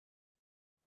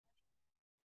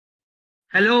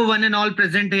Hello, one and all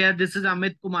present here. This is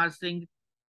Amit Kumar Singh.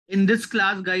 In this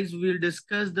class, guys, we will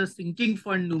discuss the sinking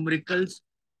fund numericals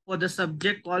for the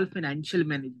subject called financial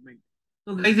management.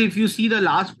 So, guys, if you see the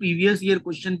last previous year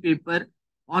question paper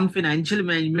on financial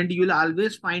management, you will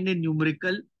always find a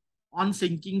numerical on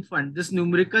sinking fund. This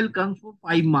numerical comes for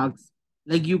 5 marks.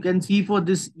 Like you can see for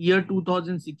this year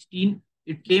 2016,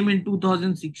 it came in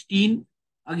 2016.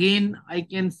 Again, I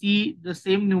can see the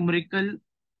same numerical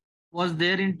was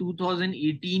there in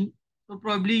 2018. So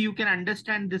probably you can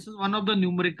understand this is one of the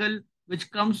numerical which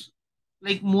comes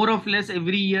like more or less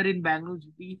every year in Bangalore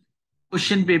City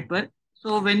question paper.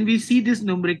 So when we see this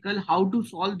numerical, how to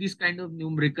solve this kind of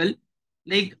numerical,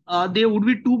 there would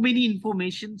be too many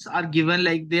informations are given,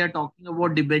 like they are talking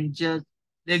about debentures,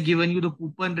 they're given you the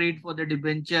coupon rate for the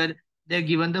debenture, they're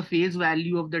given the face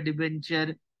value of the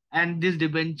debenture, and this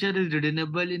debenture is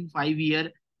redeemable in 5 years.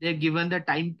 They're given the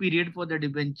time period for the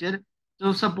debenture.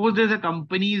 So suppose there's a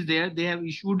company is there, they have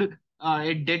issued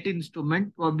a debt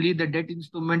instrument. Probably the debt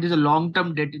instrument is a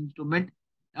long-term debt instrument,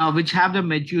 which have the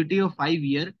maturity of 5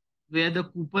 years, where the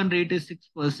coupon rate is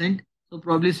 6%. So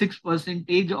probably 6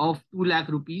 percentage of 2 lakh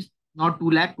rupees, not 2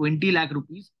 lakh, 20 lakh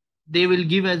rupees. They will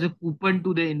give as a coupon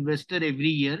to the investor every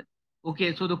year.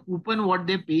 Okay, so the coupon what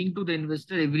they're paying to the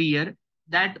investor every year,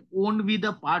 that won't be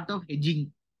the part of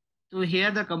hedging. So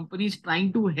here the company is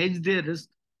trying to hedge their risk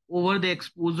over the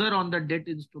exposure on the debt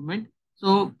instrument.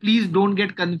 So please don't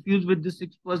get confused with the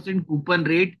 6% coupon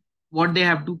rate, what they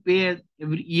have to pay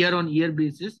every year on year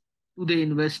basis to the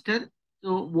investor.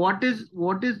 So what is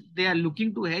they are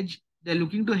looking to hedge? They're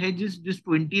looking to hedge is this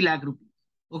 20 lakh rupees.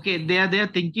 Okay, they are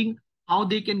thinking how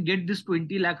they can get this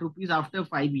 20 lakh rupees after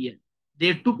 5 years.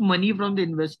 They took money from the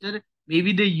investor.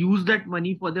 Maybe they use that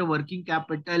money for their working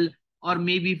capital, or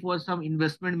maybe for some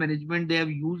investment management they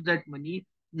have used that money.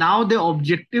 Now the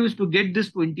objective is to get this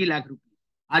 20 lakh rupees.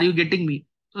 Are you getting me?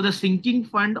 So the sinking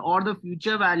fund or the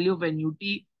future value of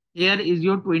annuity here is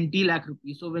your 20 lakh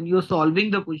rupees. So when you're solving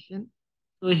the question,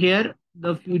 so here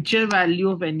the future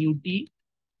value of annuity,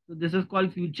 so this is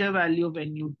called future value of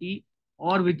annuity,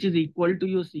 or which is equal to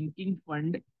your sinking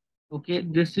fund. Okay,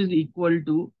 this is equal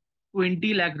to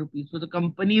 20 lakh rupees. So the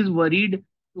company is worried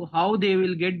to how they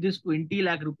will get this 20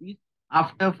 lakh rupees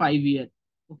after 5 years.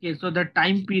 Okay, so the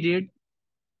time period,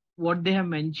 what they have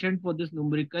mentioned for this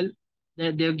numerical,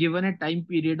 that they have given a time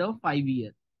period of 5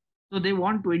 years. So they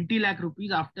want 20 lakh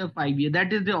rupees after 5 years.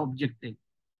 That is the objective.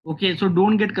 Okay, so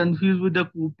don't get confused with the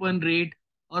coupon rate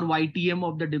or YTM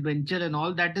of the debenture and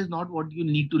all. That is not what you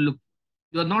need to look.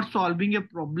 You're not solving a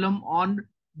problem on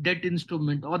debt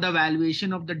instrument or the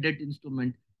valuation of the debt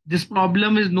instrument. This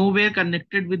problem is nowhere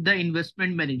connected with the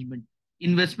investment management.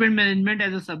 Investment management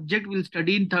as a subject will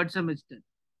study in third semester.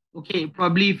 Okay,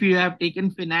 probably if you have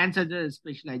taken finance as a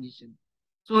specialization.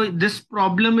 So this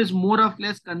problem is more or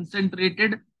less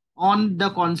concentrated on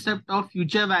the concept of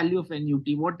future value of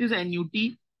annuity. What is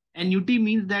annuity? Annuity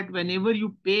means that whenever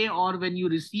you pay or when you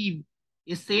receive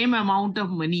a same amount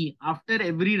of money after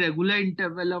every regular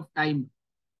interval of time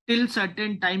till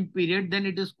certain time period, then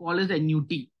it is called as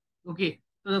annuity. Okay.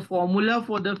 So the formula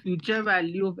for the future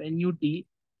value of annuity,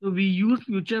 so we use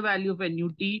future value of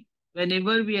annuity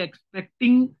whenever we are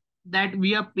expecting that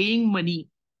we are paying money.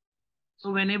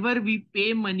 So whenever we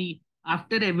pay money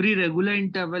after every regular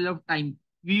interval of time,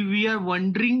 we are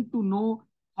wondering to know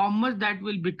how much that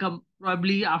will become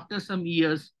probably after some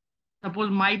years.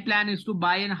 Suppose my plan is to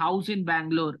buy a house in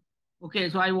Bangalore. Okay,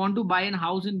 so I want to buy a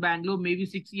house in Bangalore maybe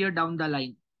 6 years down the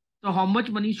line. So how much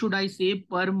money should I save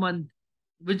per month,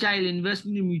 which I'll invest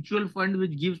in a mutual fund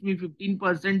which gives me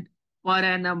 15% per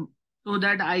annum, so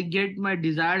that I get my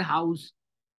desired house.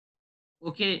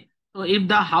 Okay. So if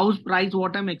the house price,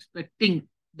 what I'm expecting,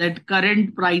 that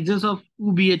current prices of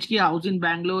 2 BHK house in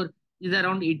Bangalore is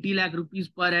around 80 lakh rupees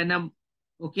per annum.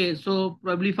 Okay. So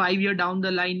probably 5 year down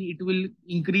the line, it will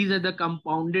increase at the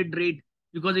compounded rate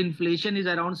because inflation is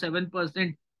around 7%.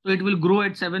 So it will grow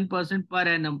at 7% per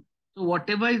annum. So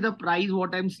whatever is the price,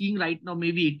 what I'm seeing right now,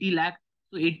 maybe 80 lakh.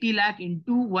 So 80 lakh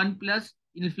into 1 plus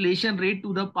inflation rate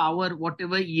to the power,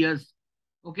 whatever years.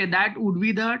 Okay, that would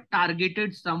be the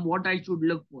targeted sum what I should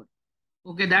look for.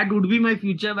 Okay, that would be my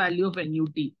future value of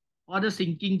annuity or the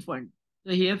sinking fund.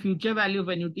 So here future value of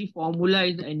annuity formula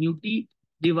is annuity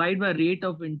divided by rate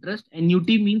of interest.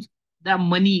 Annuity means the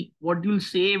money what you'll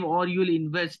save or you'll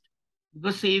invest.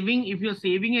 Because saving, if you're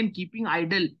saving and keeping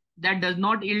idle, that does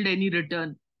not yield any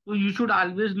return. So you should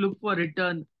always look for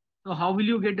return. So how will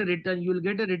you get a return? You will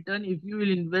get a return if you will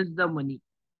invest the money.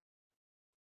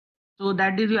 So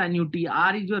that is your annuity.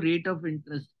 R is your rate of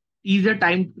interest. T is the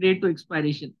time rate to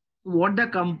expiration. So what the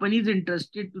company is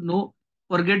interested to know,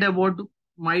 forget about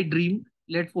my dream.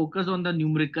 let's focus on the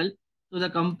numerical. So the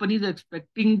company is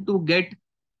expecting to get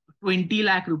 20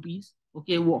 lakh rupees.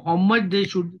 Okay, how much they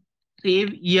should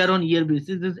save year on year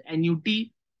basis? This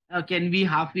annuity can be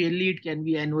half yearly, it can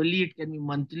be annually, it can be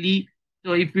monthly.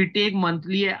 So if we take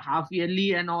monthly, half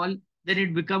yearly, and all, then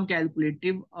it become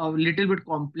calculative, a little bit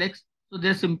complex. So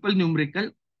there's simple numerical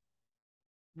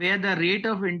where the rate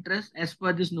of interest as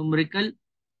per this numerical,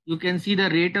 you can see the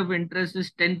rate of interest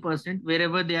is 10%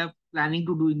 wherever they are planning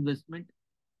to do investment.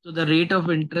 So the rate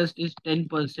of interest is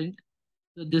 10%.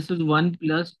 So this is 1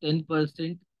 plus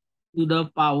 10% to the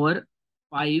power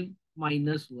 5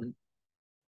 minus 1.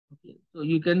 Okay. So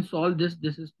you can solve this.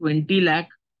 This is 20 lakh.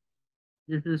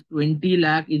 This is 20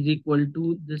 lakh is equal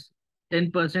to this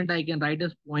 10% I can write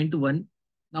as zero point 0.1.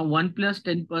 Now 1 plus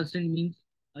 10% means,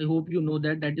 I hope you know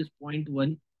that, that is zero point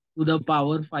 0.1 to the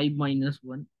power 5 minus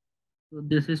 1. So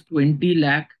this is 20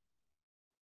 lakh.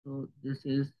 So this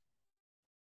is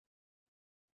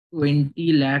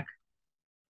 20 lakh.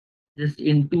 This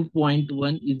into zero point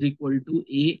 0.1 is equal to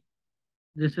A.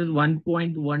 This is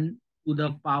 1.1 to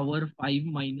the power 5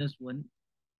 minus 1.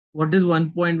 What is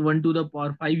 1.1 to the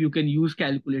power 5? You can use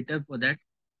calculator for that.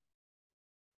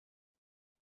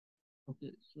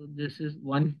 Okay, so this is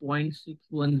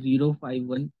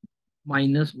 1.61051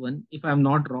 minus 1. If I'm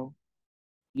not wrong,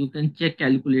 you can check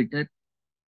calculator.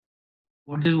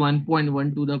 What is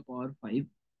 1.1 to the power 5?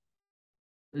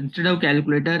 Instead of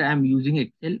calculator, I'm using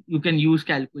Excel. You can use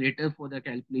calculator for the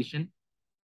calculation.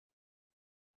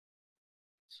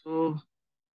 So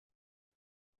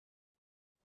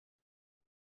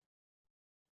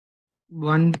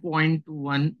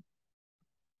 1.1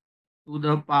 to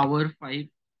the power 5,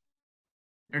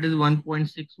 that is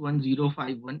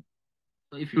 1.61051.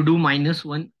 So if you do minus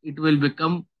 1, it will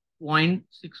become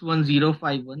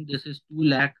 0.61051. This is 2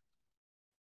 lakh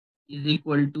is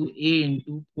equal to A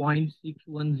into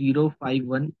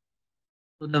 0.61051.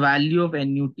 So the value of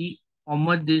annuity, how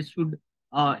much they should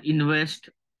invest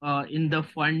in the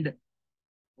fund.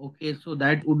 Okay, so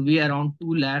that would be around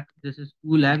 2 lakh. This is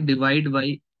 2 lakh divided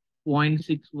by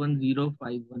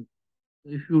 0.61051. So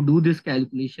if you do this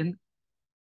calculation,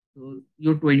 so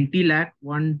your 20 lakh,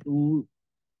 1, 2,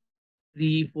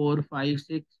 3, 4, 5,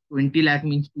 6, 20 lakh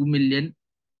means 2 million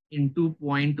into zero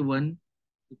point 0.1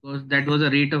 because that was a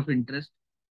rate of interest.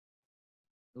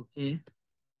 Okay.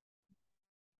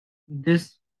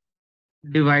 This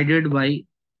divided by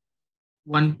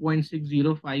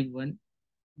 1.6051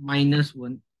 minus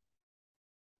 1.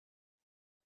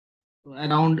 So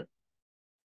around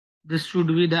this should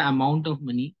be the amount of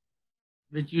money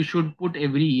which you should put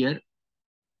every year.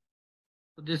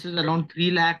 So this is around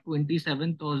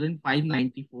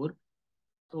 3,27,594.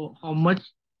 So how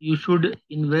much you should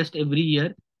invest every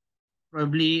year?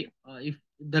 Probably if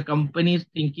the company is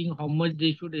thinking how much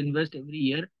they should invest every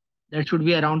year, that should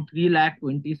be around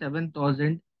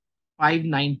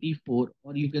 3,27,594,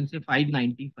 or you can say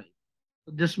 595.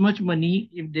 So this much money,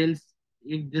 if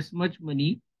this much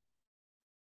money,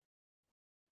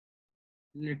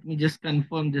 let me just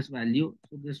confirm this value.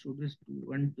 So this should be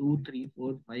 1, 2, 3,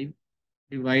 4, 5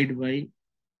 divided by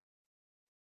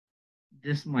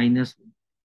this minus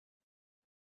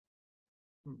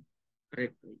 1.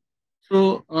 Correct. Right.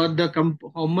 So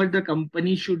how much the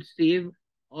company should save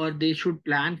or they should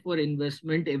plan for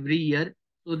investment every year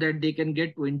so that they can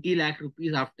get 20 lakh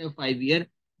rupees after 5 years.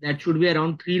 That should be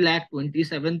around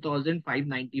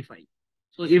 3,27,595.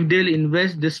 So if they'll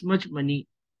invest this much money,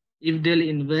 if they'll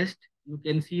invest, you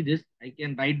can see this. I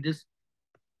can write this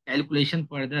calculation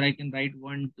further. I can write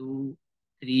 1, 2,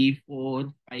 3,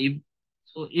 4, 5.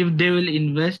 So if they'll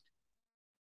invest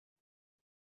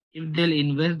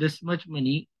this much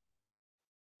money,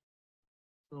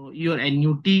 so your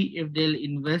annuity, if they'll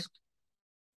invest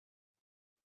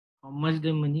how much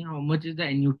the money, how much is the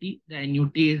annuity? The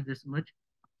annuity is this much.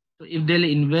 So if they'll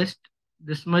invest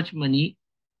this much money,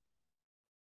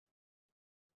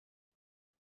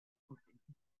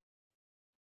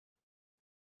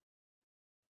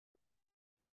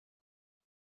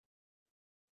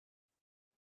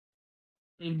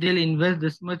 if they'll invest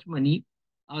this much money,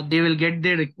 they will get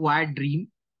their required dream,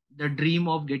 the dream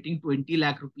of getting 20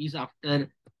 lakh rupees after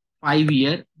 5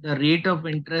 years. The rate of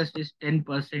interest is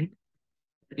 10%.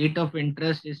 Rate of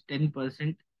interest is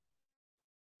 10%.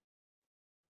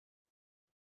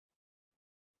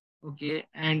 Okay,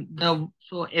 and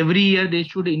so every year they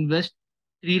should invest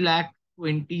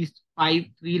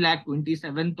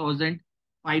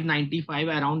 3,27,595,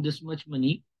 around this much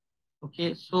money.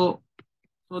 Okay, so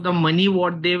the money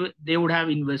what they would have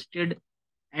invested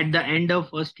at the end of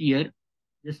first year,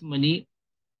 this money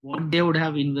what they would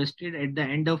have invested at the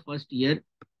end of first year,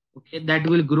 okay, that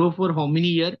will grow for how many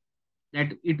year?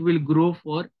 that it will grow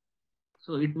for.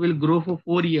 So it will grow for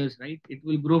 4 years, right? It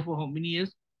will grow for how many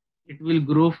years? It will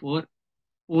grow for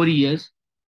 4 years,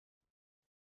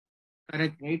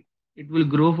 correct, right? It will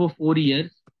grow for 4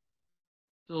 years.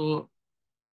 So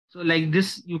like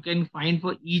this, you can find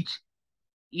for each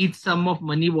sum of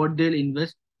money what they'll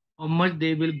invest, how much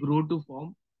they will grow to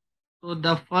form. So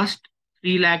the first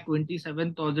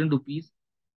 3,27,000 rupees,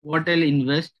 what I'll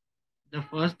invest, the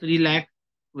first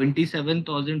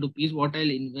 3,27,000 rupees, what I'll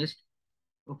invest.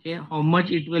 Okay, how much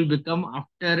it will become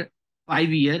after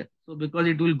 5 year. So because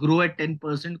it will grow at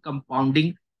 10%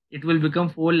 compounding, it will become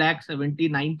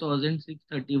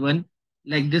 4,79,631.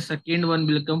 Like this, second one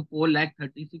will become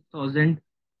 4,36,000.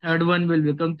 Third one will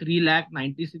become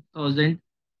 3,96,000.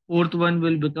 Fourth one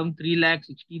will become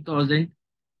 3,60,000.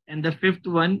 And the fifth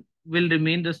one will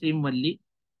remain the same only.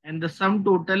 And the sum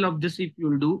total of this, if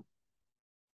you'll do,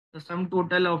 the sum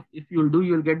total of if you'll do,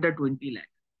 you'll get the 20 lakh.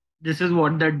 This is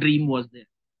what the dream was there.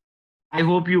 I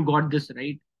hope you got this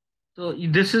right. So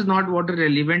this is not what is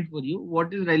relevant for you.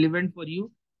 What is relevant for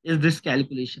you is this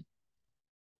calculation.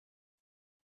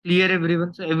 Clear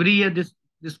everyone? So every year this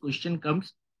question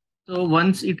comes. So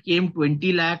once it came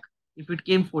 20 lakh, if it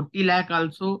came 40 lakh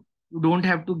also, you don't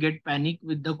have to get panic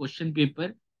with the question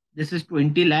paper. This is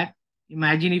 20 lakh.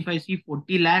 Imagine if I see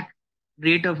 40 lakh,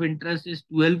 rate of interest is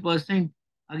 12%.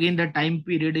 Again, the time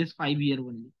period is 5 year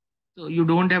only. So you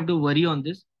don't have to worry on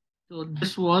this. So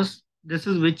this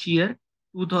is which year?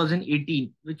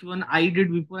 2018. Which one I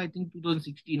did before? I think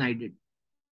 2016 I did.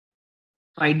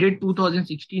 So I did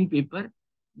 2016 paper.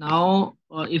 Now,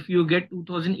 if you get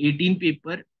 2018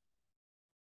 paper,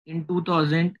 in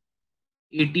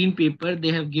 2018 paper,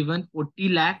 they have given 40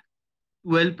 lakh,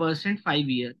 12% 5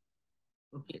 year.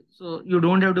 Okay, so you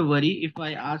don't have to worry if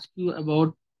I ask you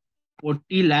about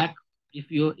 40 lakh. If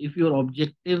your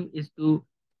objective is to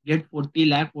get 40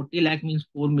 lakh, 40 lakh means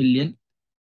 4 million.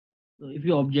 So if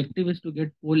your objective is to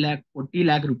get 4 lakh, 40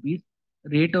 lakh rupees,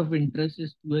 rate of interest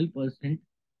is 12%.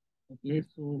 Okay,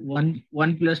 so one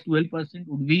plus 12%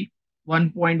 would be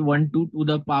 1.12 to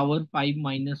the power 5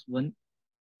 minus 1.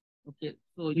 Okay,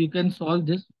 so you can solve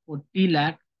this 40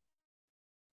 lakh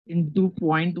into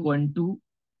 0.12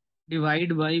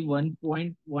 divide by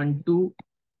 1.12 to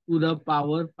the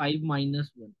power 5 minus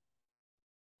 1.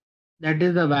 That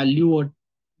is the value what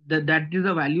that is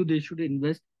the value they should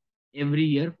invest every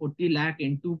year. 40 lakh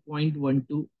into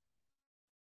 0.12.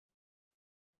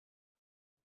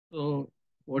 So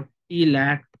 40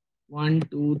 lakh, 1,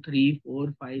 2, 3,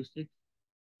 4, 5, 6.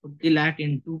 40 lakh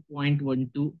into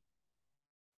 0.12.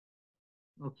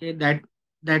 Okay, that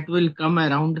will come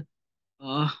around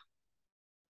I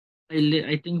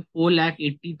think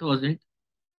 4,80,000.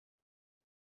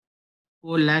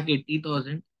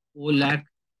 4,80,000.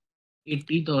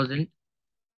 4,80,000.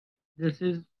 This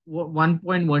is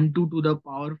 1.12 to the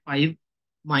power 5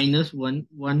 minus 1.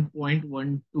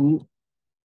 1.12 to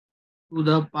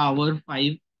the power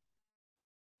 5.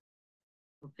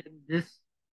 Okay, this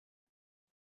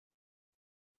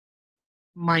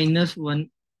minus 1.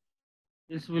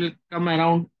 This will come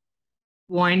around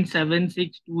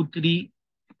 0.7623.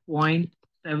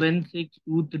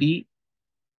 0.7623.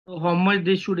 So how much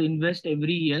they should invest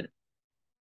every year?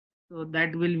 So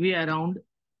that will be around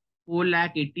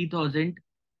 4,80,000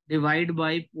 divided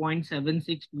by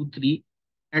 0.7623.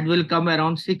 That will come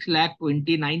around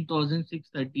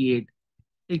 6,29,638.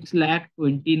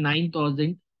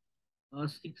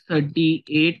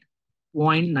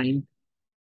 6,29,638.9.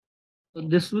 So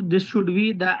this should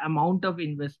be the amount of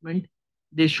investment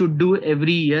they should do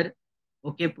every year.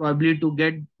 Okay, probably to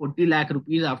get 40 lakh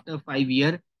rupees after 5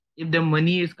 years if the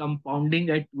money is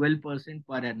compounding at 12%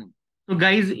 per annum. So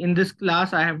guys, in this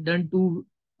class, I have done two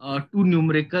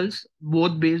numericals,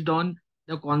 both based on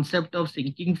the concept of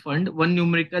sinking fund. One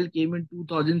numerical came in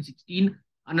 2016,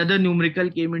 another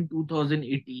numerical came in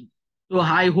 2018. So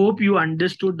I hope you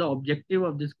understood the objective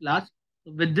of this class.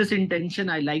 So with this intention,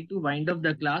 I like to wind up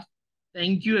the class.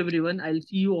 Thank you, everyone. I'll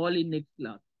see you all in next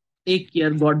class. Take care.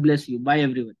 God bless you. Bye,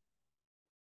 everyone.